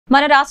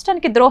మన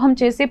రాష్ట్రానికి ద్రోహం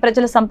చేసి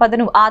ప్రజల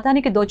సంపదను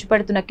ఆదానికి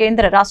దోచిపెడుతున్న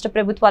కేంద్ర రాష్ట్ర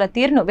ప్రభుత్వాల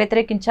తీరును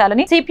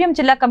వ్యతిరేకించాలని సిపిఎం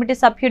జిల్లా కమిటీ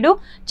సభ్యుడు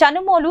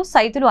చనుమోలు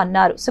సైతులు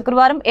అన్నారు.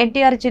 శుక్రవారం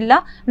ఎన్టీఆర్ జిల్లా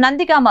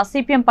నందిగామ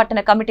సిపిఎం పట్టణ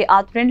కమిటీ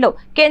ఆధ్వర్యంలో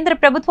కేంద్ర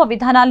ప్రభుత్వ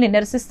విధానాలను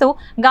నిరసిస్తూ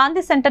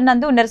గాంధీ సెంటర్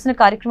నందు నిరసన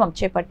కార్యక్రమం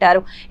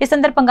చేపట్టారు. ఈ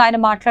సందర్భంగా ఆయన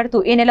మాట్లాడుతూ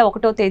ఈ నెల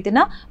 1వ తేదీన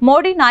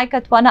మోడీ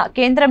నాయకత్వాన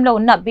కేంద్రంలో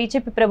ఉన్న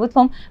బీజేపీ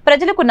ప్రభుత్వం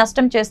ప్రజలకు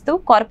నష్టం చేస్తూ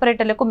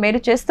కార్పొరేటర్లకు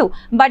మేలు చేస్తూ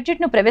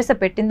బడ్జెట్ ను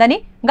ప్రవేశపెట్టిందని,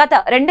 గత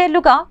 2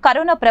 ఏళ్లుగా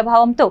కరోనా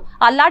ప్రభావంతో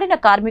అల్లాడిన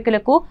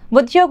కార్మికులకు,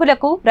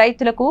 ఉద్యోగులకు,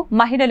 రైతులకు,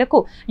 మహిళలకు,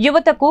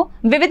 యువతకు,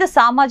 వివిధ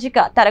సామాజిక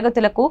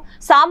తరగతులకు,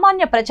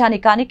 సామాన్య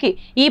ప్రజానికానికి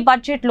ఈ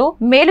బడ్జెట్ లో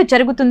మేలు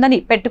జరుగుతుందని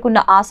పెట్టుకున్న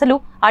ఆశలు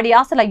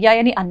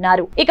అడియాసలయ్యాయని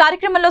అన్నారు. ఈ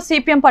కార్యక్రమంలో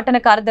సిపిఎం పట్టణ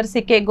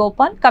కార్యదర్శి కె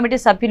గోపాల్, కమిటీ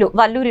సభ్యులు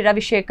వల్లూరి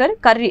రవిశేఖర్,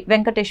 కర్రి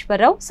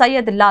వెంకటేశ్వరరావు,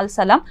 సయ్యద్ లాల్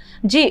సలాం,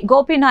 జి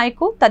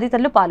గోపీనాయకు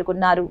తదితరులు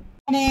పాల్గొన్నారు.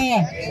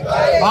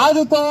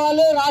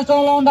 ఆదుకోవాలి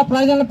రాష్ట్రంలో ఉన్న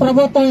ప్రజల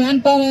ప్రభుత్వం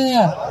వెంటనే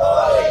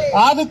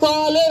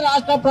ఆదుకోవాలి.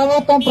 రాష్ట్ర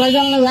ప్రభుత్వం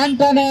ప్రజలను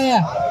వెంటనే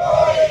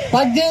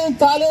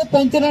తగ్గించాలి.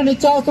 పెంచిన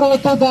నిత్యావసర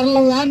వస్తువు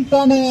ధరలు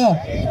వెంటనే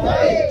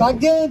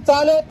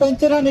తగ్గించాలి.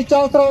 పెంచిన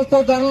నిత్యావసర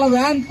వస్తువు ధరలు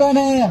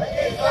వెంటనే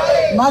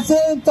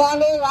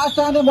నశించాలి.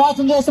 రాష్ట్రాన్ని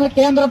మోసం చేసిన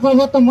కేంద్ర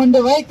ప్రభుత్వం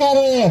మొండి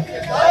వైఖరి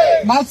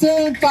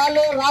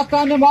నశించాలి.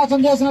 రాష్ట్రాన్ని మోసం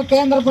చేసిన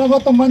కేంద్ర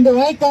ప్రభుత్వం మొండి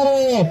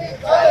వైఖరి.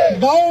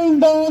 డౌన్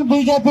డౌన్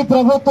బీజేపీ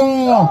ప్రభుత్వం,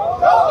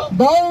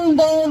 డౌన్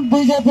డౌన్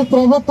బీజేపీ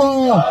ప్రభుత్వం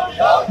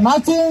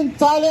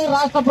నశించాలి.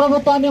 రాష్ట్ర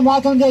ప్రభుత్వాన్ని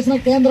మోసం చేసిన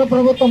కేంద్ర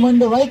ప్రభుత్వం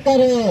మొండి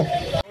వైఖరి.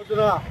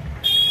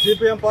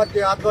 సిపిఎం పార్టీ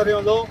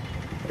ఆధ్వర్యంలో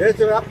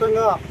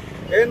దేశవ్యాప్తంగా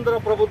కేంద్ర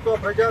ప్రభుత్వ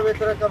ప్రజా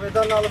వ్యతిరేక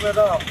విధానాల మీద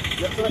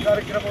నిరసన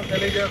కార్యక్రమం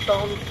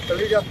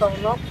తెలియజేస్తా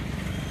ఉన్నాం.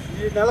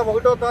 ఈ నెల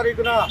 1వ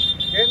తారీఖున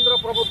కేంద్ర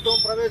ప్రభుత్వం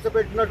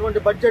ప్రవేశపెట్టినటువంటి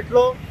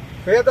బడ్జెట్లో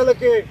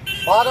పేదలకి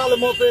భారాలు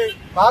మోపి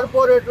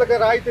కార్పొరేట్లకి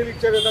రాయితీలు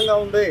ఇచ్చే విధంగా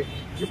ఉంది.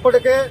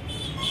 ఇప్పటికే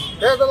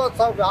పేదల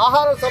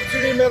ఆహార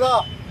సబ్సిడీ మీద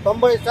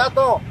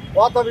 90%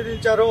 కోత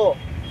విధించారు.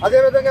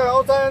 అదేవిధంగా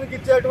వ్యవసాయానికి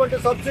ఇచ్చేటువంటి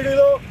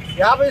సబ్సిడీలు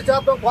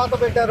 50% కోత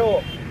పెట్టారు.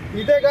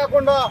 ఇదే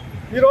కాకుండా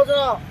ఈ రోజున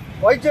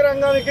వైద్య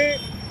రంగానికి,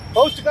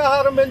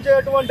 పౌష్టికాహారం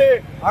పెంచేటువంటి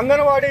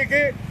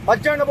అంగన్వాడీకి,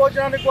 మధ్యాహ్న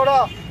భోజనానికి కూడా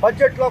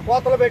బడ్జెట్లో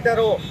కోతలు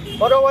పెట్టారు.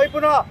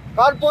 మరోవైపున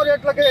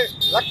కార్పొరేట్లకి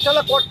లక్షల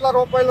కోట్ల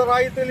రూపాయల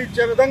రాయితీలు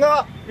ఇచ్చే విధంగా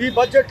ఈ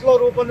బడ్జెట్లో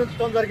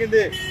రూపొందించడం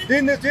జరిగింది.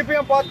 దీన్ని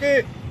సిపిఎం పార్టీ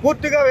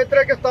పూర్తిగా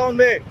వ్యతిరేకిస్తా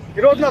ఉంది. ఈ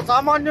రోజున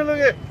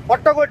సామాన్యులకి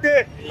పట్టగొట్టి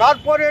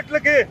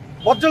కార్పొరేట్లకి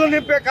బొజ్జలు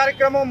నింపే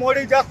కార్యక్రమం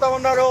మోడీ చేస్తా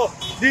ఉన్నారు.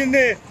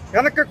 దీన్ని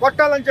వెనక్కి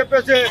కొట్టాలని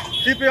చెప్పేసి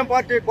సిపిఎం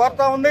పార్టీ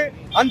కోరుతా ఉంది.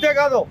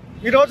 అంతేకాదు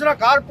ఈ రోజున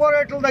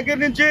కార్పొరేట్ల దగ్గర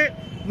నుంచి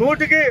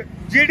 100కి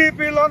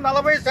జీడిపిలో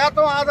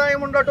 40%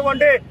 ఆదాయం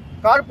ఉన్నటువంటి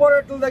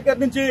కార్పొరేట్ల దగ్గర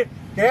నుంచి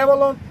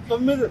కేవలం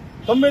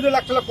 9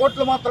 లక్షల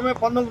కోట్లు మాత్రమే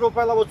పన్నుల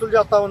రూపాయల వసూలు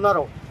చేస్తా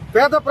ఉన్నారు.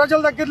 పేద ప్రజల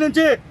దగ్గర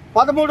నుంచి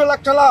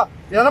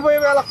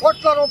 13,80,000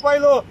 కోట్ల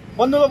రూపాయలు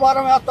పన్నుల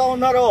భారం వేస్తా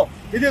ఉన్నారు.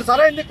 ఇది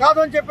సరైనది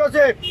కాదని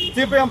చెప్పేసి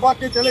సిపిఎం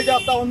పార్టీ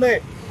తెలియజేస్తా ఉంది.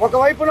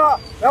 ఒకవైపున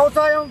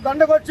వ్యవసాయం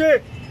దండకొచ్చి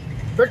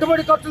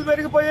పెట్టుబడి ఖర్చులు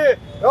పెరిగిపోయి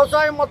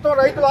వ్యవసాయం మొత్తం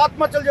రైతులు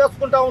ఆత్మహత్యలు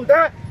చేసుకుంటా ఉంటే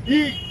ఈ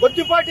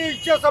కొద్దిపాటి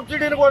ఇచ్చే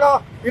సబ్సిడీని కూడా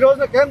ఈ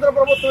రోజున కేంద్ర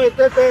ప్రభుత్వం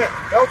ఎత్తైతే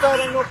వ్యవసాయ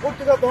రంగం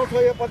పూర్తిగా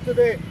ధ్వంసమయ్యే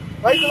పరిస్థితి,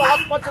 రైతుల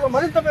ఆత్మహత్యలు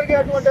మరింత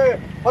పెరిగేటువంటి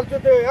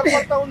పరిస్థితి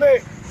ఏర్పడతా ఉంది.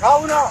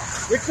 కావున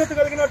విజ్ఞత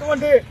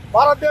కలిగినటువంటి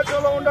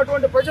భారతదేశంలో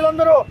ఉన్నటువంటి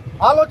ప్రజలందరూ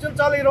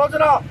ఆలోచించాలి. ఈ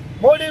రోజున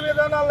మోడీ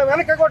విధానాలను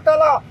వెనక్కి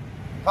కొట్టాలా,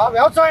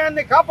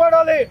 వ్యవసాయాన్ని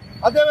కాపాడాలి,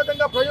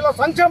 అదేవిధంగా ప్రజల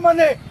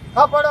సంక్షేమాన్ని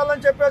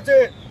కాపాడాలని చెప్పేసి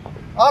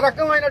ఆ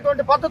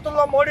రకమైనటువంటి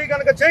పద్ధతుల్లో మోడీ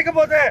కనుక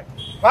చేయకపోతే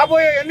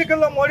రాబోయే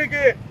ఎన్నికల్లో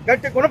మోడీకి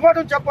గట్టి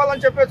గుణపాఠం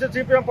చెప్పాలని చెప్పేసి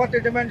సిపిఎం పార్టీ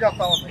డిమాండ్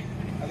చేస్తా ఉంది.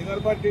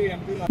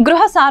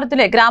 గృహ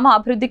సారథులే గ్రామ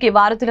అభివృద్ధికి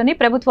వారధులని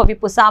ప్రభుత్వ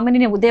విప్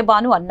సామినేని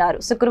ఉదయభాను అన్నారు.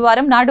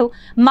 శుక్రవారం నాడు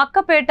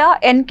మక్కపేట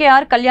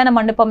ఎన్కేఆర్ కళ్యాణ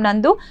మండపం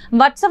నందు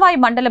వత్సవాయి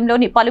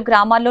మండలంలోని పలు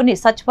గ్రామాల్లోని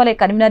సచివాలయ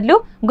కన్వీనర్లు,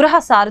 గృహ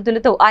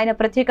సారథులతో ఆయన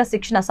ప్రత్యేక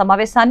శిక్షణ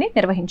సమావేశాన్ని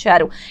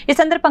నిర్వహించారు. ఈ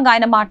సందర్భంగా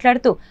ఆయన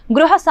మాట్లాడుతూ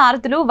గృహ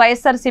సారథులు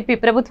వైఎస్ఆర్సీపీ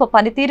ప్రభుత్వ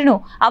పనితీరును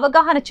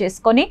అవగాహన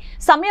చేసుకుని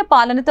సమయ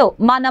పాలనతో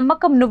మా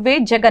నమ్మకం నువ్వే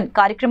జగన్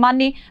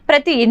కార్యక్రమాన్ని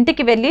ప్రతి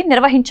ఇంటికి వెళ్లి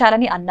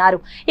నిర్వహించాలని అన్నారు.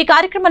 ఈ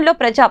కార్యక్రమంలో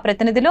ప్రజా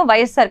ప్రతినిధులు,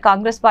 వైఎస్ఆర్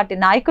కాంగ్రెస్ పార్టీ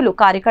నాయకులు,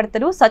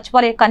 కార్యకర్తలు,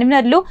 సచివాలయ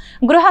కన్వీనర్లు,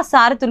 గృహ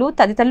సారథులు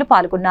తదితరులు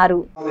పాల్గొన్నారు.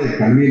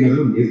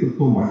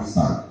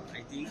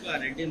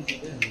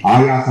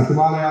 ఆయా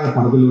సచివాలయాల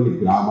పరిధిలోని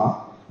గ్రామ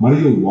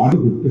మరియు వార్డు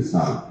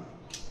గుర్తిస్తారు.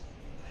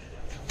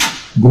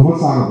 గృహ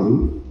సారథులు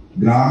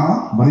గ్రామ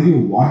మరియు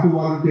వార్డు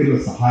వాలంటీర్ల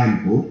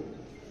సహాయంతో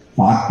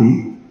పార్టీ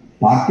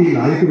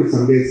నాయకుడి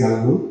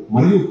సందేశాలను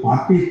మరియు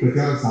పార్టీ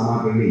ప్రచార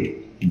సామాగ్రిని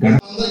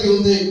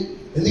ఎందుకంటే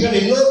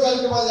ఎన్నో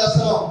కార్యక్రమాలు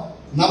చేస్తాం.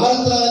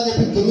 నవరాత్రాలని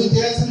చెప్పి 9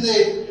 చేయాల్సింది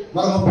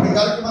మనం 30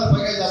 కార్యక్రమాలు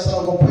పైగా చేస్తాం.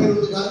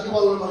 32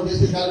 కార్యక్రమాలు మనం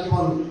చేసే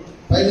కార్యక్రమాలు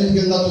పైనుంచి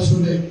కింద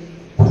చూసుకుంటే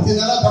ప్రతి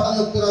నెల బటన్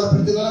నొక్కుతున్నారు,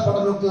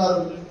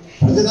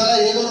 ప్రతి నెల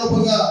ఏదో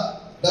రూపంగా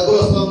డబ్బులు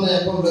వస్తూ ఉన్నాయి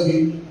అకౌంట్లోకి.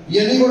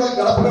 ఇవన్నీ కూడా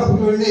గడప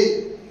గడపకు వెళ్ళి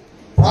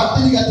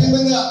పార్టీకి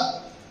అతీతంగా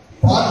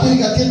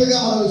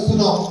మనం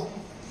ఇస్తున్నాం.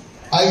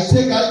 ఆ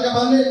ఇచ్చే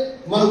కార్యక్రమాన్ని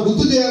మనం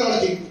గుర్తు చేయాలి.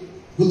 వాళ్ళకి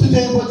గుర్తు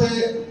చేయకపోతే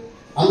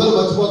అందరూ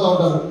మర్చిపోతూ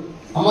ఉంటారు.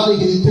 అమ్మ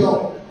నీకు ఇది ఇచ్చాం,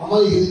 అమ్మ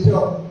నీకు ఇది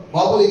ఇచ్చాం.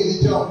 బాబులు ఇది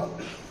ఇచ్చాం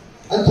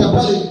అని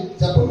చెప్పాలి.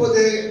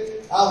 చెప్పకపోతే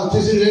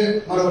వచ్చేసి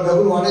మనం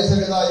డబ్బులు వాడేసాం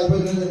కదా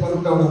అయిపోయిందని చెప్పి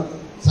అనుకుంటా ఉన్నాం.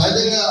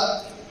 సహజంగా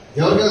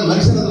ఎవరికైనా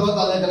మనిషిన తర్వాత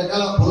అనేక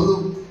రకాల పనులు,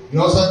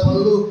 వ్యవసాయ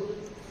పనులు,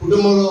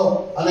 కుటుంబంలో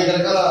అనేక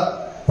రకాల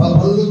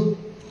పనులు,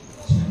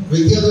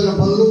 వ్యక్తిగతమైన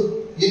పనులు,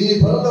 ఇన్ని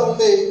పనులు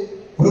ఉండి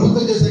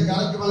ప్రభుత్వం చేసే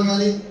కార్యక్రమాలు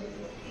కానీ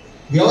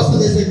వ్యవస్థ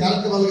చేసే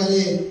కార్యక్రమాలు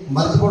కానీ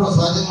మర్చిపోవడం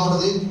సహజంగా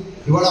ఉన్నది.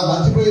 ఇవాళ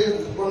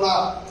మర్చిపోయకుండా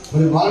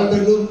మరి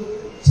వాలంటీర్లు,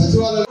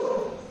 సచివాలయం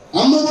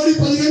అమ్మఒడి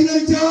 10,000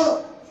 ఇచ్చావు.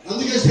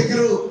 అందుకే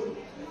శేఖరు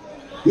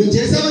మేము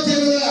చేసామా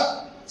చేయలేదా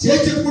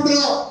చేసి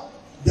చెప్పుకుంటున్నాం,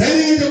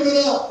 ధైర్యంగా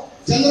చెప్తున్నాం.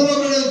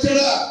 చంద్రబాబు నాయుడు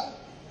ఇచ్చాడా?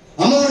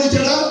 అమ్మఒడి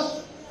ఇచ్చాడా?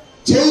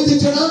 చేతి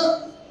ఇచ్చాడా?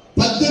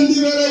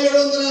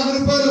 18,750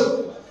 రూపాయలు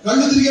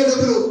కళ్ళు తిరిగే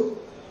డబ్బులు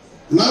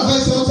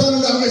 40 సంవత్సరాల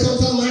నుండి 60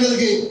 సంవత్సరాల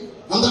మహిళలకి.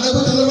 అంత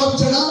డబ్బు చంద్రబాబు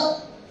ఇచ్చాడా?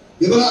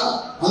 ఇవ్వరా.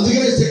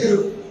 అందుకనే శేఖరు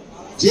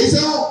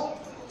చేసాం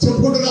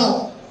చెప్పుకుంటున్నాం,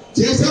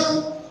 చేసాం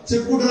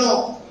చెప్పుకుంటున్నాం.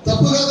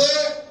 తప్పు కాదే.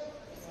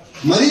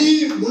 మరీ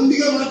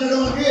మొండిగా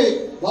మాట్లాడడానికి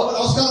బాబు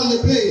నమస్కారం అని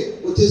చెప్పి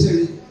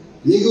వచ్చేసేది.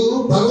 మీకు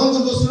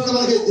భగవంతుడు చూస్తున్నాడు,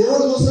 మనకి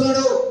దేవుడు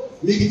చూస్తున్నాడు,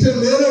 మీకు ఇచ్చిన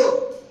మేలు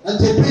అని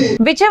చెప్పి.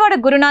 విజయవాడ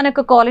గురునానక్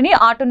కాలనీ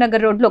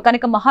ఆటోనగర్ రోడ్ లో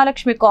కనక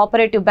మహాలక్ష్మి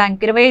కోఆపరేటివ్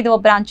బ్యాంక్ 25వ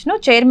బ్రాంచ్ ను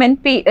చైర్మన్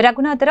పి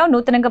రఘునాథరావు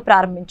నూతనంగా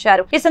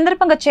ప్రారంభించారు. ఈ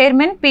సందర్భంగా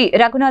chairman P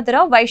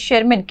Raghunatha Rao, vice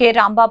chairman K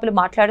రాంబాబులు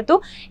మాట్లాడుతూ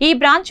ఈ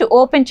బ్రాంచ్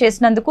ఓపెన్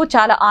చేసినందుకు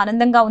చాలా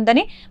ఆనందంగా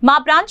ఉందని, మా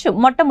బ్రాంచ్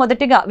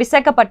మొట్టమొదటిగా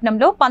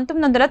విశాఖపట్నంలో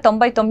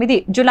 1999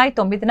 జులై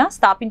 9న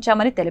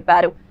స్థాపించామని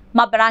తెలిపారు.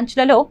 మా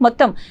బ్రాంచ్లలో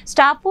మొత్తం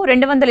స్టాఫ్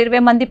 220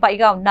 మంది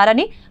పైగా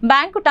ఉన్నారని,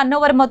 బ్యాంకు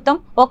టర్నోవర్ మొత్తం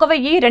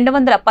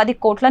 1,210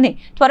 కోట్లని,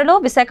 త్వరలో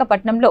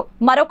విశాఖపట్నంలో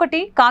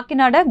మరొకటి,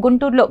 కాకినాడ,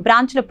 గుంటూరులో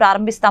బ్రాంచ్లు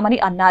ప్రారంభిస్తామని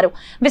అన్నారు.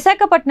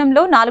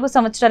 విశాఖపట్నంలో 4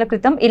 సంవత్సరాల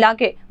క్రితం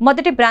ఇలాగే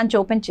మొదటి బ్రాంచ్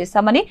ఓపెన్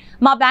చేశామని,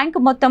 మా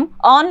బ్యాంకు మొత్తం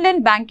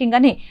ఆన్లైన్ బ్యాంకింగ్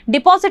అని,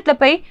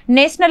 డిపాజిట్లపై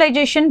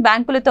నేషనలైజేషన్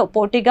బ్యాంకులతో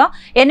పోటీగా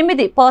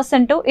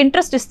 8%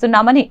 ఇంట్రెస్ట్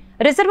ఇస్తున్నామని,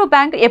 రిజర్వ్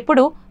బ్యాంక్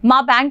ఎప్పుడు మా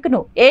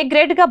బ్యాంకును ఏ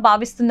గ్రేడ్ గా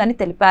భావిస్తుందని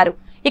తెలిపారు.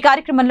 ఈ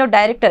కార్యక్రమంలో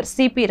director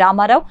CP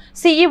Ramarao,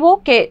 CEO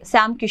K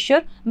Shyam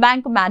Kishore,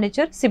 bank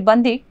manager,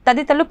 సిబ్బంది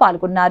తదితరులు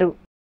పాల్గొన్నారు.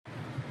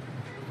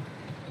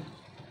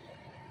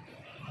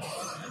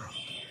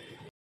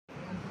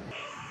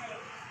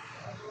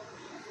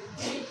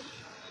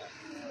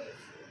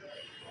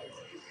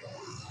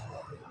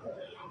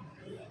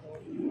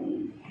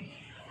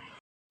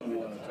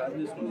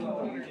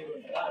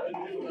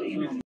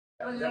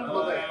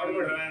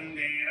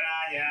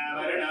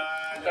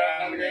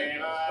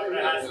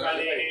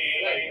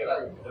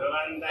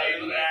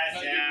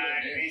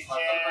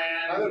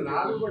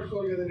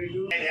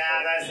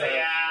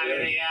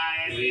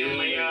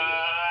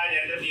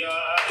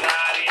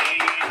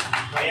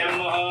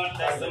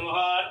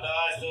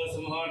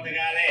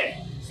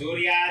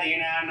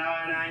 सूर्यादीना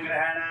नवानां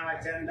ग्रहाणां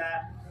वचन्त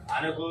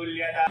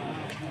अनुकूल्यता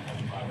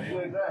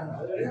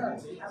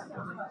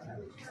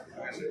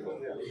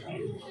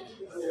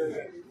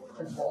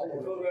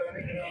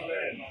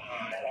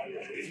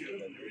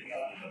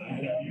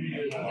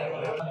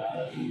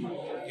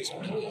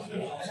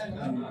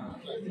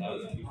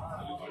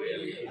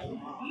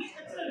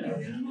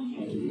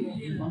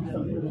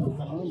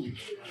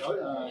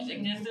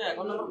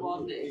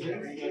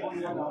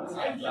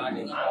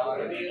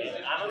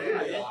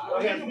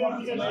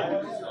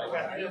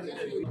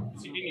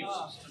सिटी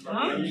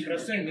न्यूज़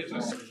प्रेसिडेंट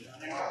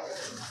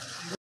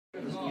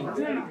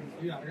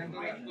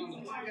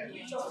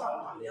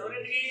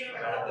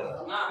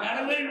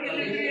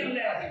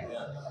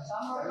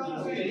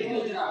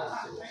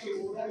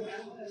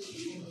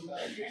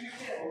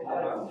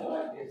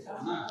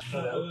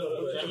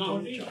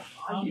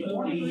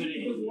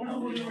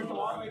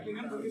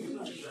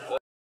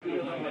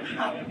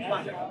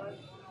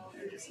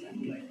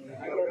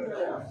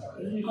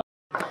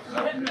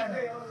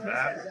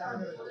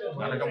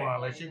కనక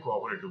మహాలక్ష్మి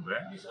కోఆపరేటివ్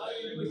బ్యాంక్.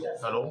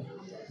 హలో,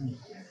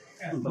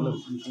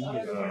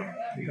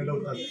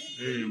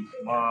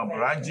 మా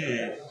బ్రాంచి,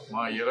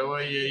 మా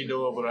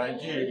 25వ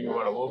బ్రాంచి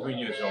ఇవాళ ఓపెన్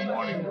చేసాం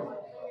మార్నింగ్.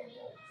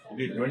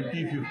 ఇది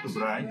 25th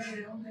బ్రాంచ్.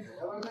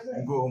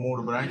 ఇంకొక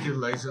 3 బ్రాంచెస్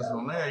లైసెన్స్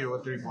ఉన్నాయి, అవి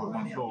 3-4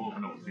 monthsలో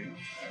ఓపెన్ అవుతాయి.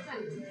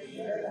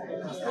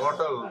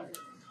 టోటల్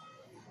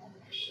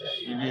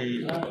ఇది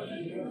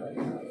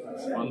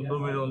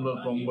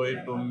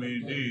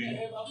 1999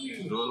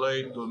 జూలై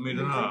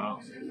 9న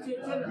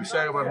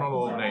విశాఖపట్నంలో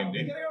ఓపెన్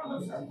అయింది.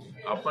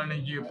 అప్పటి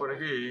నుంచి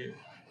ఇప్పటికీ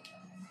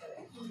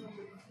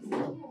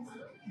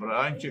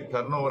branch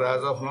turnover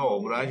as of now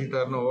branch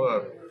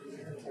turnover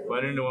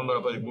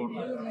 1,210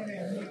 కోట్లు.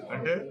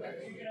 అంటే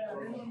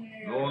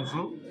లోన్స్,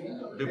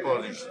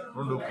 డిపాజిట్స్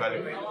 2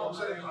 కలిపి.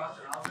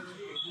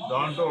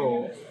 దాంట్లో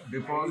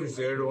డిపాజిట్స్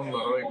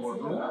 760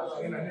 కోట్లు,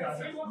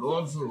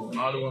 లోన్స్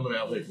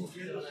 450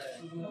 కోట్లు.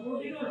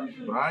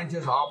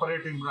 Branches,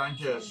 operating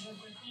branches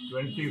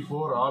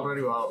 24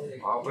 already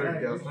operate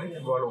చేస్తున్నాయి.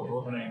 ఇవాళ ఒక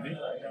ఓపెన్ అయింది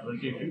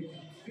 25.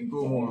 ఇంకో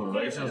 3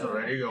 లైసెన్స్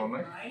రెడీగా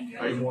ఉన్నాయి.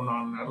 అవి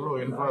 3-4 నెలల్లో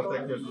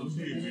ఇన్ఫ్రాస్ట్రక్చర్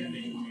చూసి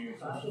బిల్డింగ్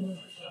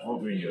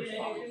ఓపెన్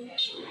చేస్తాం.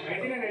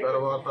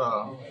 తర్వాత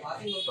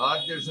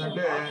టార్గెట్స్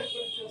అంటే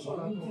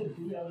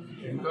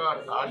ఇంకా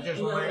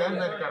టార్గెట్స్ ఉన్నాయి కానీ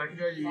దాన్ని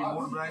కరెక్ట్గా ఈ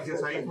 3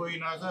 బ్రాంచెస్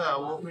అయిపోయినాక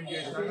ఓపెన్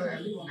చేసినాక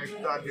నెక్స్ట్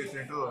టార్గెట్స్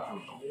ఏంటో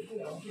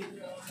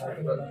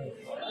చూద్దాం.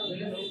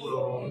 ఇప్పుడు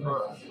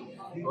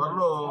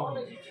త్వరలో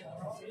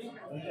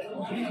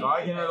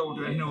కాకినాడ ఒకటి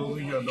వెంటనే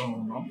ఓపెన్ చేద్దాం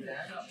ఉన్నాం.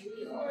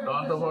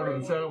 దాంతోపాటు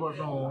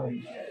విశాఖపట్నం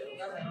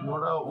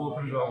కూడా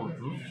ఓపెన్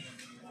కావచ్చు.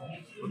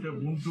 అంటే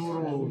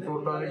గుంటూరు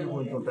చూడడానికి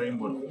కొంచెం టైం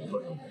పడుతుంది.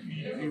 బట్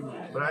ఈ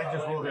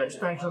బ్రాంచెస్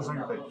ఎక్స్పాన్షన్స్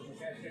ఉంటాయి.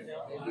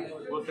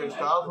 పోతే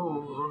స్టాఫ్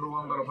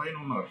 200 పైన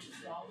ఉన్నారు,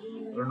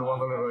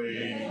 220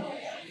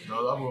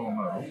 దాదాపుగా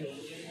ఉన్నారు.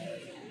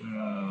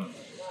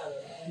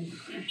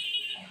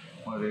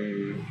 మరి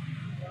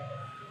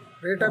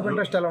రేట్ ఆఫ్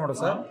ఇంట్రెస్ట్ ఎలా ఉంటుంది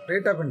sir?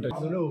 Rate of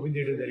interest open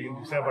చేయడం జరిగింది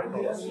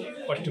విశాఖపట్నం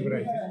ఫస్ట్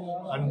బ్రాంచ్.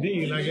 అన్నీ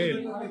ఇలాగే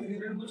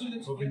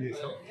ఓపెన్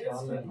చేసాం.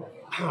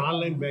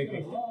 ఆన్లైన్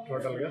బ్యాంకింగ్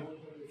టోటల్గా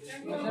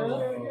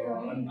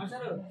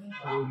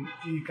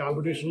ఈ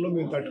కాంపిటీషన్లో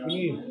మేము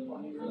తట్టుకుని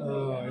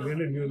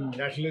ఎందుకంటే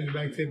నేషనలైజ్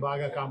బ్యాంక్సే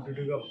బాగా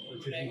కాంపిటేటివ్గా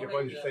వచ్చేసి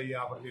డిపాజిట్స్ అయ్యే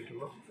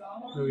ఆపర్చునిటీలో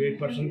మేము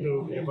 8%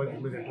 డిపాజిట్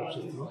మీద ఇంట్రెస్ట్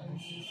ఇస్తున్నాం.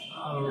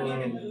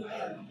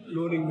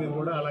 లోనింగ్ మీద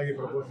కూడా అలాగే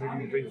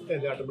ప్రపోర్షనల్ పెంచితే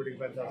అది ఆటోమేటిక్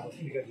పెంచాల్సి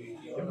వస్తుంది. అది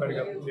చెప్పాడు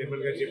కాబట్టి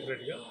చైర్మన్ గారు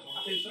చెప్పినట్టుగా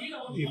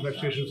ఈ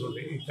ఫ్లక్చుయేషన్స్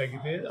ఉంటాయి. ఇది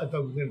తగ్గితే అది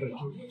తగ్గుతుంది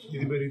ఇంట్రెస్ట్,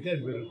 ఇది పెరిగితే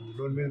అది పెరుగుతుంది.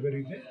 లోన్ మీద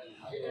పెరిగితే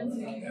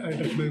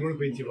ఇంట్రెస్ట్ మీద కూడా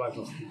పెంచి ఇవ్వాల్సి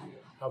వస్తుంది.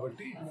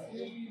 కాబట్టి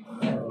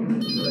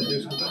ఇలా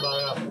చేసుకుంటే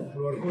బాగా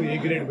ఇప్పుడు వరకు A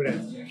grade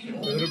branch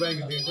reserve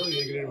bank దీంట్లో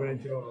ఏ గ్రేడ్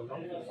బ్రాంచ్లో ఉన్నాం.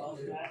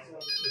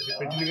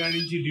 పెట్టిన కాడి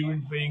నుంచి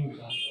dividend paying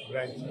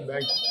bank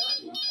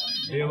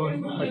day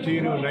 1 first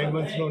year 9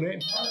 monthsలోనే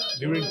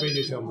dividend pay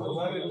చేసాము.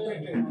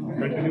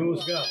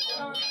 కంటిన్యూస్గా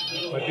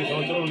ప్రతి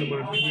సంవత్సరం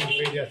మనం డివిడెండ్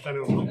పే చేస్తూనే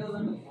ఉన్నాం.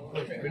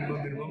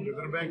 మినిమం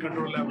రిజర్వ్ బ్యాంక్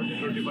కంట్రోల్ లేకపోతే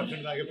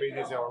 20% దాకా పే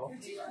చేసేవాళ్ళం.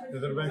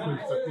 రిజర్వ్ బ్యాంక్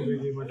కొంచెం తక్కువ పే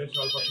చేయమంటే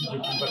 12%,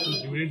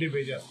 15% డివిడెండే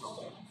పే చేస్తాం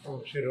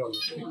షేర్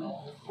వాళ్ళకి.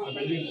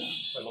 అది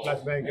ఫస్ట్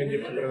క్లాస్ బ్యాంక్ అని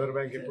చెప్పి రిజర్వ్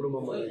బ్యాంక్ ఎప్పుడు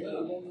మమ్మల్ని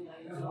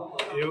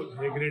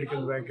ఏ గ్రేడ్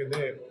కింద బ్యాంక్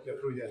కిందే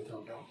అప్రూవ్ చేస్తూ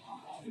ఉంటాం.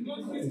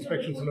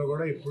 ఇన్స్పెక్షన్స్లో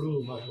కూడా ఎప్పుడు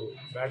మాకు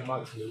బ్యాడ్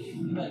మార్క్స్ లేవు.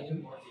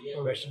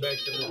 బెస్ట్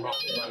బ్యాంక్ కింద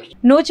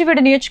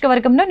నూజివీడు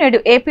నియోజకవర్గంలో నేడు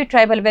ఏపీ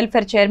ట్రైబల్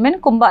వెల్ఫేర్ చైర్మన్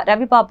కుంభ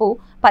రవిబాబు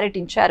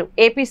పర్యటించారు.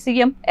 ఏపీ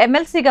సీఎం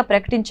ఎమ్మెల్సీగా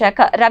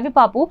ప్రకటించాక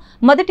రవిబాబు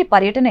మొదటి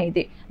పర్యటన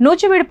ఇది.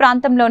 నూజివీడు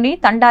ప్రాంతంలోని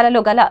తండాలలో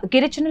గల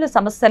గిరిజనుల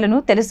సమస్యలను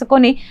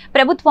తెలుసుకొని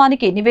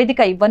ప్రభుత్వానికి నివేదిక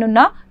ఇవ్వనున్న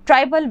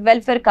ట్రైబల్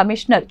వెల్ఫేర్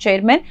కమిషనర్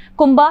చైర్మన్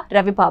కుంభ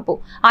రవిబాబు.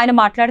 ఆయన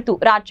మాట్లాడుతూ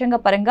రాజ్యాంగ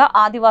పరంగా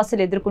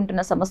ఆదివాసులు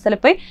ఎదుర్కొంటున్న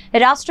సమస్యలపై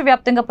రాష్ట్ర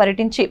వ్యాప్తంగా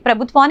పర్యటించి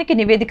ప్రభుత్వానికి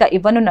నివేదిక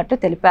ఇవ్వనున్నట్టు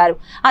తెలిపారు.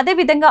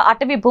 అదేవిధంగా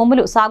అటవీ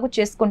భూములు సాగు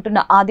చేసుకుంటున్న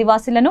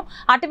ఆదివాసీలను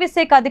అటవీ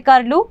శాఖ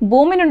అధికారులు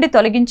భూమి నుండి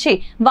తొలగించి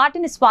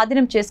వాటిని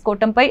స్వాధీనం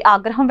చేసుకోవడంపై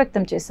ఆగ్రహం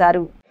వ్యక్తం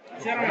చేశారు.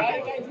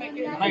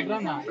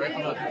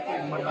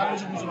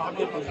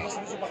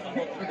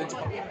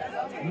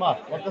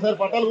 ఒక్కసారి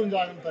పట్టాల గురించి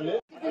ఆగండి తల్లి.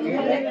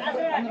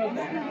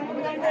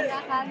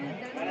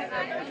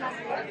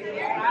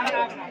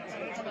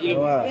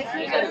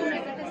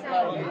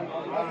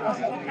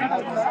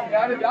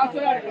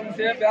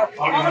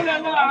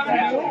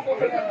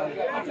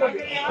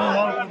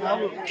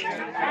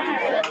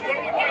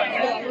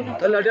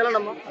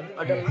 అటేనమ్మా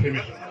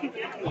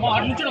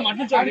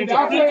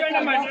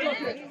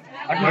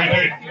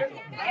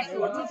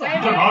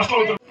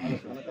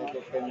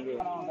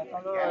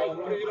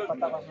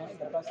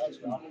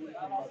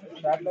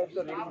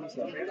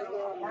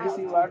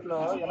వాటిలో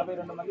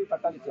 82 మంది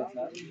పట్టాలు ఇచ్చారు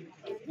సార్.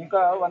 ఇంకా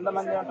 100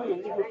 మంది అంటూ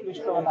ఎలిజిబిలిటీ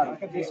లిస్ట్లో ఉన్నారు.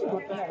 ఇంకా దేశీ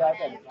గుర్తునే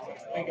దాటారు.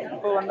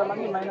 ఇంకో 100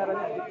 మంది మైనర్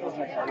అని రిజెక్ట్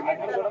చేశారు సార్.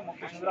 వీళ్ళందరూ కూడా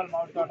 30 సంవత్సరాలు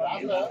మామిడి తోట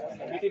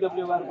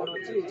BTW వారు కూడా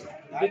వచ్చి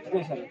రిజెక్ట్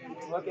చేశారు.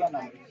 ఓకే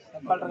అన్నాను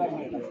కలెక్టర్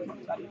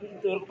గారికి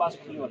ఇంతవరకు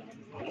పాస్బుక్ ఇవ్వాలి.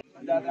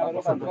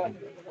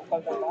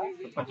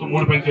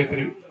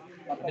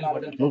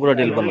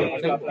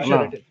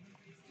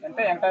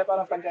 అంటే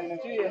వెంకటాయపాలెం పంచాయతీ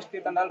నుంచి ఎస్టీ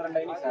తండాలు 2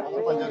 అయినాయి సార్.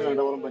 పంచాయతీ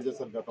వెంకటాపురం పంచాయతీ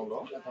సార్ గతంలో.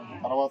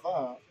 తర్వాత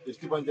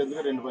ఎస్టీ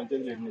పంచాయతీగా 2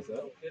 పంచాయతీలు వెళ్ళినాయి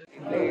సార్.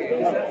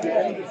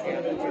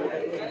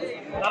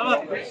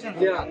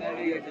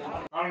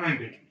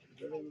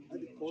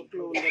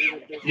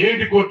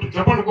 ఏంటి కోర్టు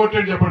చెప్పండి, కోర్టు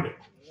ఏంటి చెప్పండి.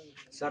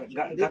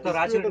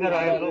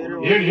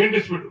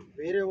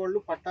 వేరే వాళ్ళు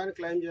పట్టాన్ని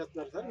క్లెయిమ్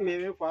చేస్తున్నారు సార్.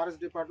 మేమే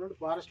ఫారెస్ట్ డిపార్ట్మెంట్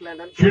ఫారెస్ట్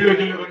ల్యాండ్ అని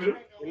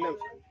వెళ్ళాం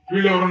సార్.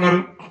 ఫీల్డ్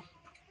ఎవరున్నారు?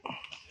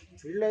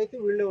 ఫీల్డ్ అయితే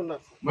వీళ్ళే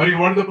ఉన్నారు సార్. మరి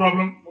వాట్ ద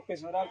ప్రాబ్లం? 30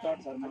 సంవత్సరాలు తోట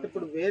సార్. అంటే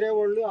ఇప్పుడు వేరే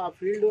వాళ్ళు ఆ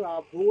ఫీల్డ్ ఆ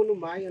భూములు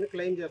మాయ అని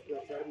క్లెయిమ్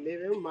చేస్తున్నారు సార్.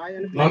 మేమేమో మాయ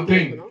అని క్లెయిమ్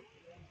చేస్తున్నాం.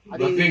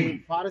 అది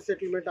forest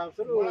settlement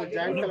officer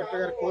joint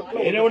collector గారి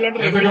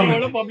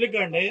కోర్టులో పబ్లిక్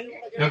అండి.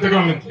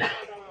 ఎంతకాలం నుంచి?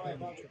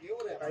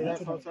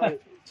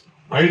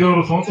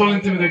 5 సంవత్సరాల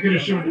నుంచి మీ దగ్గర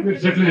ఇష్యూ ఉంటే మీరు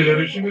సెటిల్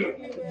చేయలేరు. ఇష్యూ మీరు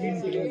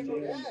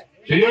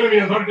చేయాలి. మీ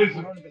అథారిటీస్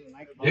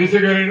జేసీ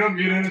గారైనా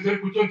మీరైనా సరే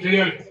కూర్చొని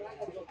చేయాలి.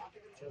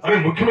 అరే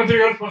ముఖ్యమంత్రి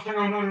గారు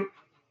స్పష్టంగా ఉన్నారు.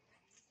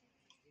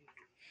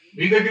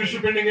 మీ దగ్గర ఇష్యూ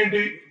పెండింగ్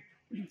ఏంటి?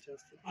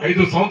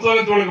 5 సంవత్సరాల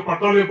నుంచి వాళ్ళకి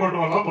పట్టాలు ఇవ్వడం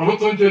వల్ల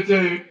ప్రభుత్వం చేసే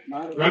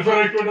వెల్ఫేర్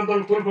యాక్టివిటీ అంతా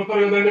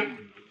కోల్పోతారు కదండి.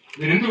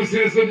 మీరు ఎందుకు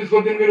సీరియస్ గా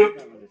తీసుకోవద్దు? మీరు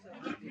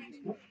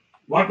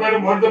what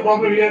madam, what the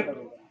problem here?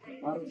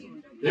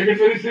 Take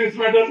it very serious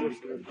matter.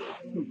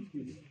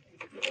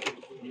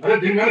 అదే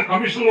దీని మీద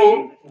కమిషన్ లో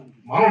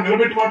మనం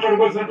నిలబెట్టి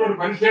మాట్లాడుకోవాల్సినటువంటి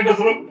పరిస్థితి ఏంటి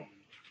అసలు?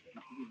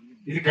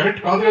 ఇది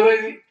కరెక్ట్ కాదు కదా.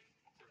 ఇది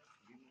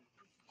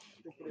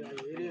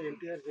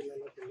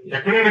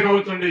ఎక్కడైనా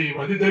కావచ్చండి.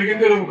 అది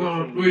జరిగింది ఒక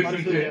 2 years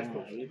నుంచి.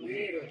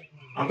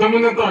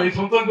 అంతకుముందు అంతా 5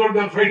 సంవత్సరాల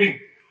నుంచి ఫైటింగ్,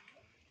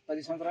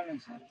 10 సంవత్సరాల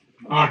నుంచి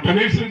 10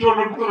 years నుంచి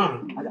వాళ్ళు అడుగుతున్నారు.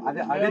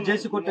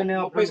 జేసీ కోర్టు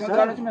 30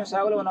 సంవత్సరాల నుంచి మేము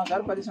సేవలో ఉన్నాం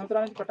సార్. 10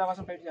 సంవత్సరాల నుంచి పట్టా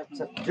కోసం ఫైట్ చేస్తాం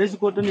సార్.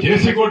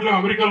 జేసీ కోర్టులో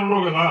అమెరికాలో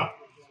ఉండవు కదా.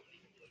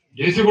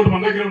 జేసీ కోర్టు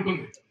మన దగ్గర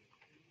ఉంటుంది.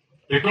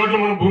 రికార్డులు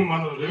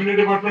మన రెవెన్యూ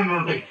డిపార్ట్మెంట్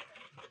ఉంటాయి.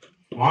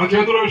 మన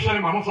చేతుల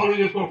విషయాన్ని మనం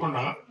సాల్వ్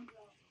చేసుకోకుండా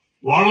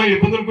వాళ్ళని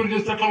ఇబ్బందులు గురి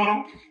చేస్తే ఎట్లా? మనం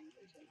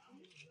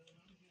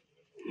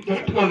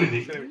కరెక్ట్ కాదు ఇది.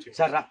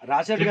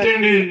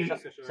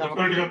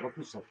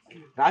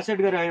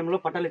 రాజశేఖర్ గారి హయాంలో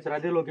పట్టాలు ఇచ్చారు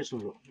అదే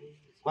లొకేషన్ లో.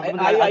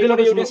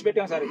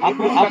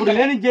 అప్పుడు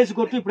లేని చేసి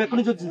కొట్టు ఇప్పుడు ఎక్కడి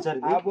నుంచి వచ్చింది సార్?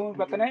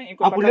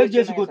 అప్పుడు లేదు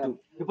చేసి కొట్టు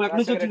ఇప్పుడు ఎక్కడి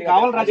నుంచి వచ్చింది?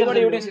 కావాలి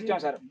ఎవిడెన్స్ ఇచ్చాం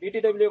సార్.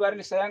 BTW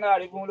గారిని స్వయంగా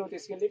అడిగి భూములు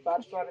తీసుకెళ్లి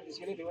ఫారెస్ట్ వారిని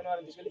తీసుకెళ్లి రెవెన్యూ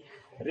వారిని తీసుకెళ్లి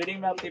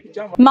రీడింగ్ మ్యాప్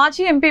తెప్పించాం.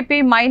 మాజీ ఎంపీపీ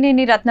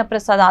మైనేని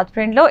రత్నప్రసాద్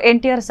ఆధ్వర్యంలో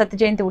ఎన్టీఆర్ సత్య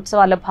జయంతి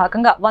ఉత్సవాల్లో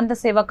భాగంగా 100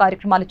 సేవా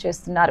కార్యక్రమాలు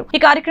చేస్తున్నారు.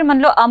 ఈ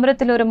కార్యక్రమంలో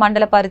అమృతలూరు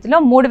మండల పరిధిలో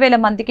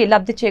 3000 మందికి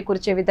లబ్ధి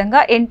చేకూర్చే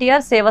విధంగా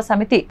ఎన్టీఆర్ సేవా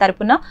సమితి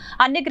తరపున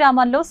అన్ని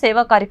గ్రామాల్లో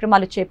సేవా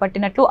కార్యక్రమాలు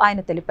చేపట్టినట్లు ఆయన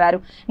తెలిపారు.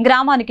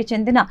 గ్రామానికి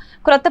చెందిన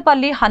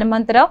క్రొత్తపల్లి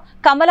హనుమంతరావు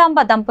కమలాంబ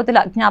దంపతుల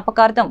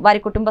జ్ఞాపకార్థం వారి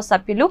కుటుంబ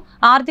సభ్యులు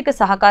ఆర్థిక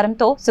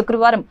సహకారంతో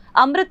శుక్రవారం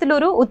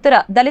అమృతలూరు ఉత్తర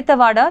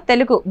దళితవాడ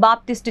తెలుగు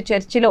బాప్టిస్టు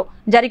చర్చిలో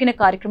జరిగిన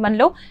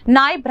కార్యక్రమంలో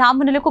నాయ్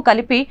బ్రాహ్మణులకు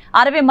కలిపి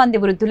 60 మంది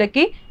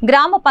వృద్ధులకి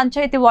గ్రామ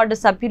పంచాయతీ వార్డు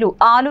సభ్యులు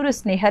ఆలూరు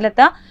స్నేహలత,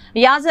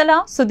 యాజల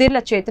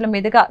సుధీర్ల చేతుల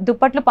మీదుగా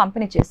దుప్పట్లు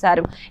పంపిణీ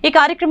చేశారు. ఈ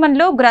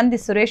కార్యక్రమంలో గ్రంథి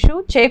సురేష్,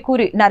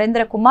 చేకూరి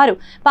నరేంద్ర కుమార్,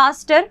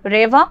 పాస్టర్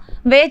రేవా,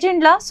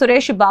 వేజెండ్ల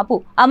సురేష్ బాబు,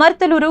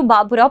 అమర్తలూరు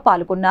బాబురావు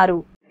పాల్గొన్నారు.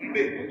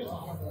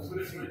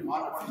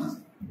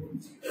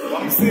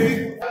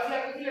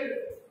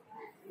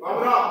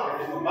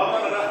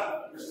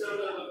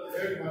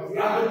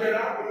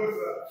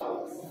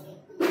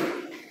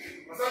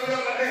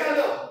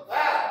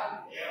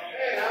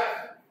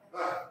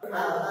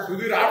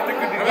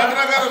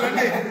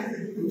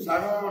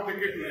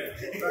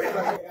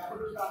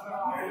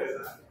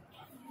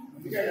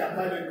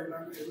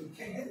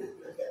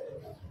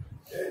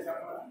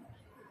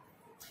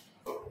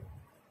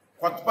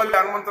 కొత్తపల్లి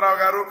హనుమంతరావు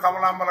గారు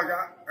కమలాంబల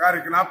గారి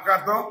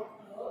జ్ఞాపకార్థం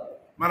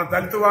మన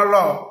దళిత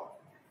వాళ్ళలో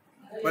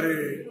మరి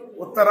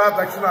ఉత్తర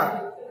దక్షిణ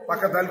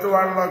పక్క దళిత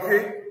వాళ్ళలోకి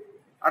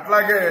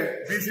అట్లాగే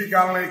బీసీ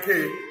కాలనీకి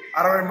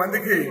 60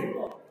 మందికి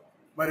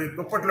మరి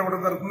దుప్పట్లు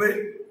ఇవ్వడం జరుగుతుంది.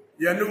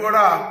 ఇవన్నీ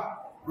కూడా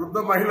వృద్ధ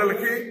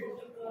మహిళలకి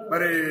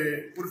మరి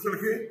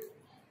పురుషులకి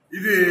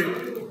ఇది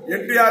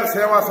ఎన్టీఆర్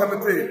సేవా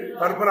సమితి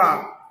తరఫున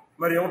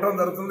మరి ఇవ్వటం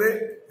జరుగుతుంది.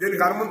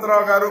 దీనికి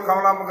హనుమంతరావు గారు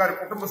కమలాంబ గారి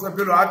కుటుంబ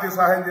సభ్యులు ఆర్థిక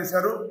సహాయం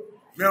చేశారు.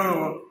 మేము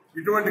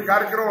ఇటువంటి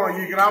కార్యక్రమం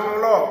ఈ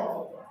గ్రామంలో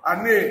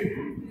అన్ని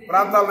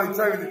ప్రాంతాల్లో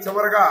ఇచ్చాం. ఇది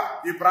చివరిగా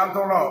ఈ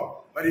ప్రాంతంలో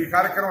మరి ఈ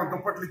కార్యక్రమం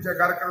దుప్పట్లు ఇచ్చే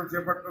కార్యక్రమం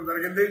చేపట్టడం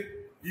జరిగింది.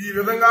 ఈ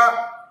విధంగా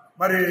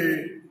మరి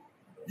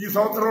ఈ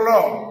సంవత్సరంలో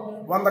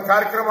 100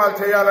 కార్యక్రమాలు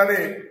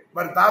చేయాలని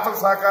మరి దాతల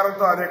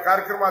సహకారంతో అదే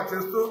కార్యక్రమాలు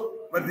చేస్తూ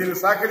మరి దీనికి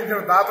సహకరించిన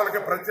దాతలకి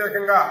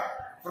ప్రత్యేకంగా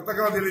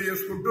కృతజ్ఞతలు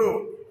తెలియజేసుకుంటూ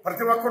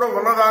ప్రతి ఒక్కరూ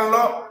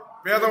ఉన్నదానిలో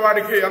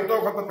పేదవాడికి ఎంతో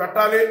కొంత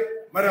పెట్టాలి.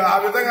 మరి ఆ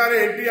విధంగానే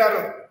ఎన్టీఆర్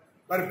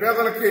మరి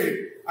పేదలకి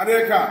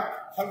అనేక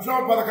సంక్షేమ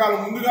పథకాలు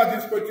ముందుగా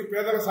తీసుకొచ్చి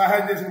పేదలకు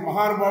సహాయం చేసిన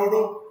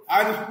మహానుభావుడు.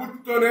 ఆయన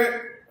స్ఫూర్తితోనే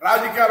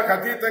రాజకీయాలకు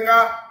అతీతంగా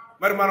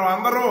మరి మనం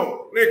అందరూ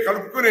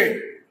కలుపుకుని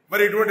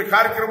మరి ఇటువంటి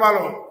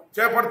కార్యక్రమాలు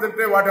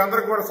చేపడుతుంటే వాటి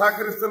అందరికీ కూడా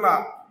సహకరిస్తున్న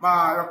మా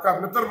యొక్క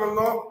మిత్ర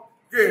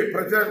బృందంకి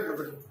ప్రత్యేక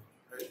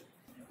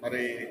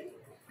మరి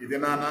ఈ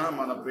దినాన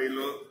మన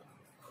ప్రియులు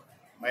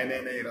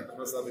మైనేని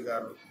రత్నప్రసాద్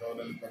గారు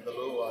గౌరవ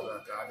పెద్దలు వారి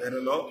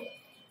ఆధ్వర్యంలో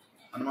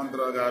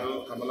హనుమంతరావు గారు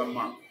కమలమ్మ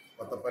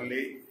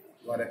కొత్తపల్లి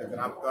వారి యొక్క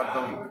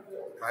జ్ఞాపకార్థం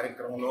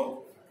కార్యక్రమంలో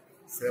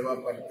సేవా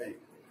పరిధి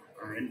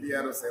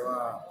ఎన్టీఆర్ సేవా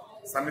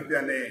సమితి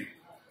అనే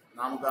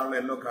నామకాలంలో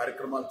ఎన్నో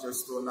కార్యక్రమాలు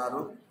చేస్తూ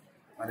ఉన్నారు.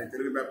 మరి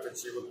తెలుగు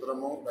బ్యాప్టిస్ట్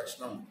ఉత్తరము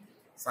దక్షిణం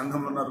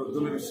సంఘంలో ఉన్న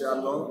వృద్ధుల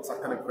విషయాల్లో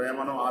చక్కని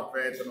ప్రేమను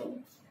ఆప్యాయతను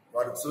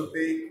వారు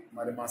చూపి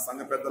మరి మా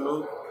సంఘ పెద్దలు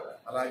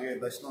అలాగే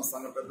దక్షిణం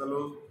సంఘ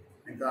పెద్దలు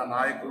ఇంకా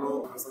నాయకులు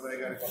ప్రసాదయ్య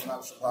గారి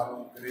వందనాలు శుభాలు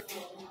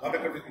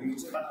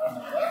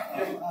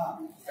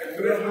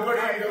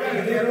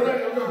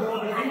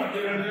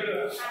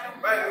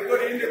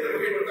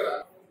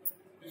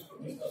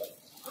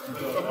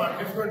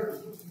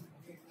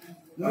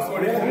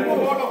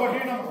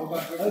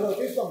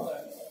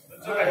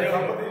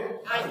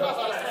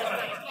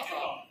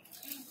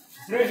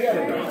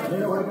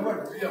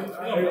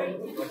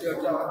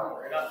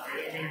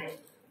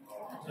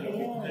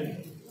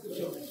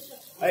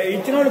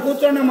ఇచ్చిన వాళ్ళు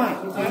కూర్చోండి అమ్మా.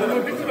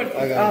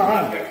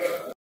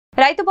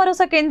 రైతు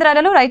భరోసా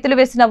కేంద్రాలలో రైతులు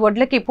వేసిన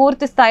వడ్లకి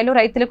పూర్తి స్థాయిలో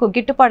రైతులకు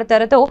గిట్టుబాటు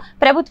ధరతో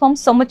ప్రభుత్వం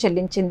సొమ్ము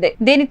చెల్లించింది.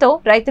 దీనితో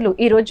రైతులు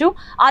ఈ రోజు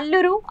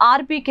Alluri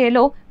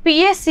ఆర్బీకేలో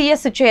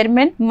PACS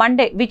chairman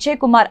Monday Vijay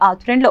Kumar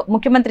ఆధ్వర్యంలో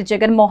ముఖ్యమంత్రి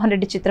జగన్మోహన్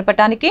రెడ్డి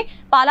చిత్రపటానికి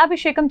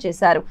పాలాభిషేకం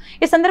చేశారు.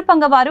 ఈ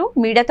సందర్భంగా వారు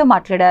మీడియాతో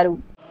మాట్లాడారు.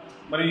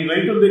 మరి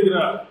రైతుల దగ్గర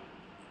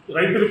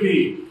రైతులకి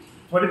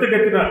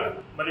త్వరితగతిన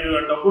మరి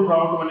డబ్బులు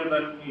రావడం అనే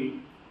దానికి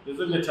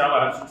నిజంగా చాలా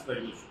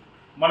హర్షించదగిన విషయం.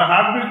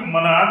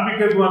 మన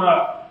ఆర్బీకే ద్వారా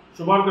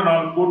సుమారుగా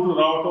 4 కోట్లు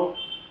రావటం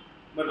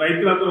మరి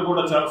రైతులందరూ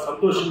కూడా చాలా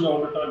సంతోషంగా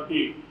ఉండటానికి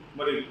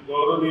మరి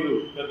గౌరవనీయులు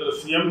పెద్దలు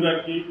సీఎం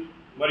గారికి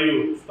మరియు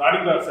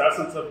స్థానిక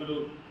శాసనసభ్యులు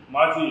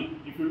మాజీ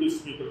డిప్యూటీ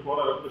స్పీకర్ కోన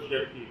రఘుపతి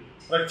గారికి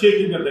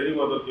ప్రత్యేకంగా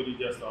ధన్యవాదాలు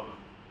తెలియజేస్తా ఉన్నాం.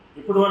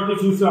 ఇప్పటి వరకు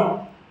చూసాం,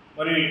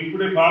 మరి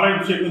ఇప్పుడే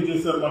పాలాభిషేకం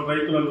చేశారు మన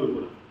రైతులందరూ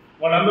కూడా.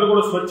 వాళ్ళందరూ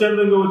కూడా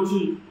స్వచ్ఛందంగా వచ్చి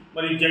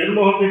మరి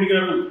జగన్మోహన్ రెడ్డి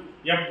గారు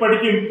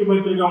ఎప్పటికీ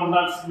ముఖ్యమంత్రిగా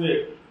ఉండాల్సిందే,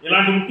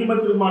 ఇలాంటి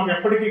ముఖ్యమంత్రి మాకు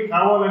ఎప్పటికీ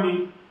కావాలని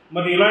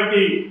మరి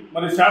ఇలాంటి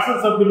మరి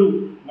శాసనసభ్యులు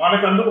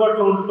మనకు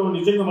అందుబాటులో ఉండటం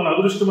నిజంగా మన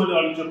అదృష్టం అని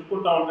వాళ్ళు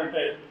చెప్పుకుంటా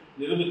ఉంటే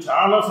నిజంగా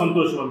చాలా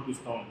సంతోషం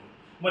అనిపిస్తూ ఉంది.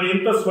 మరి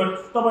ఇంత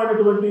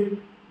స్వచ్ఛమైనటువంటి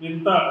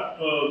ఇంత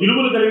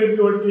విలువలు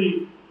కలిగినటువంటి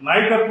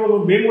నాయకత్వంలో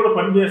మేము కూడా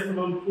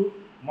పనిచేస్తున్నందుకు,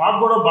 మాకు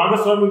కూడా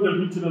భాగస్వామ్యం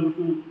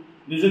కల్పించినందుకు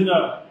నిజంగా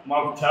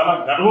మాకు చాలా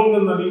గర్వంగా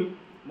ఉందని,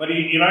 మరి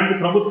ఇలాంటి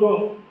ప్రభుత్వం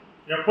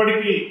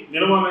ఎప్పటికీ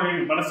నిలవాలని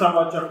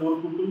మనసావాచ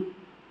కోరుకుంటూ,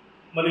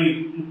 మరి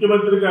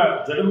ముఖ్యమంత్రిగా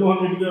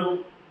జగన్మోహన్ రెడ్డి గారు,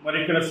 మరి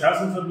ఇక్కడ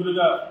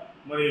శాసనసభ్యులుగా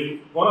మరి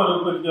కోన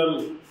రఘుపతి గారు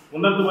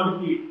ఉన్నంత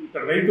వరకు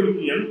ఇక్కడ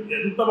రైతులకి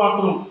ఎంత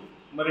మాత్రం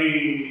మరి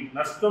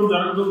నష్టం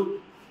జరగదు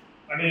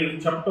అని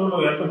చెప్పడంలో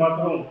ఎంత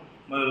మాత్రం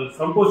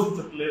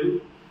సంకోచించట్లేదు.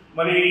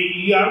 మరి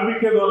ఈ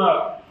ఆర్బీకే ద్వారా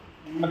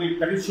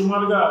మరి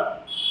సుమారుగా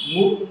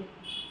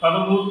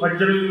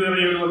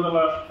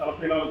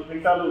 18,744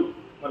 క్వింటాలు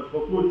మరి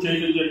ప్రొక్యూర్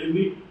చేయడం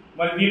జరిగింది.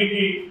 మరి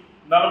దీనికి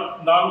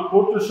 4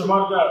 కోట్లు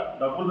సుమారుగా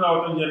డబ్బులు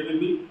రావడం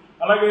జరిగింది.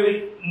 అలాగే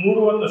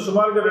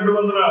సుమారుగా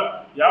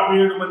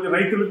 257 మంది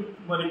రైతులు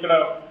మరి ఇక్కడ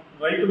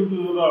రైతులకు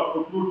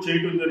ప్రొక్యూర్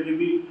చేయడం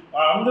జరిగింది.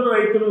 అందరూ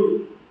రైతులు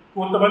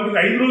కొంతమందికి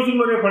 5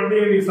 రోజుల్లోనే పండి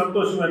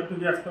సంతోషం వ్యక్తం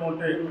చేస్తూ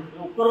ఉంటే,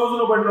 ఒక్క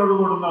రోజులో పడిన వాళ్ళు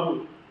కూడా ఉన్నారు.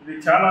 ఇది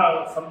చాలా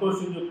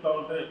సంతోషం చెప్తా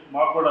ఉంటే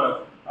మాకు కూడా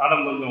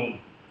ఆనందంగా ఉంది.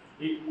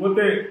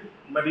 పోతే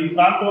మరి ఈ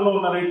ప్రాంతంలో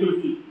ఉన్న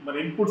రైతులకి మరి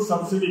ఇన్పుట్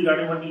సబ్సిడీ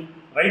కానివ్వండి,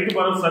 రైతు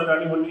భరోసా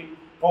కానివ్వండి,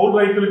 కౌలు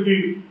రైతులకి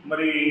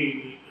మరి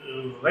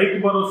రైతు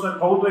భరోసా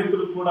కౌలు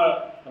రైతులకు కూడా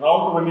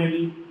రావటం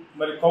అనేది,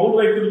 మరి కౌలు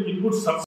రైతులకి ఇన్పుట్ సబ్సిడీ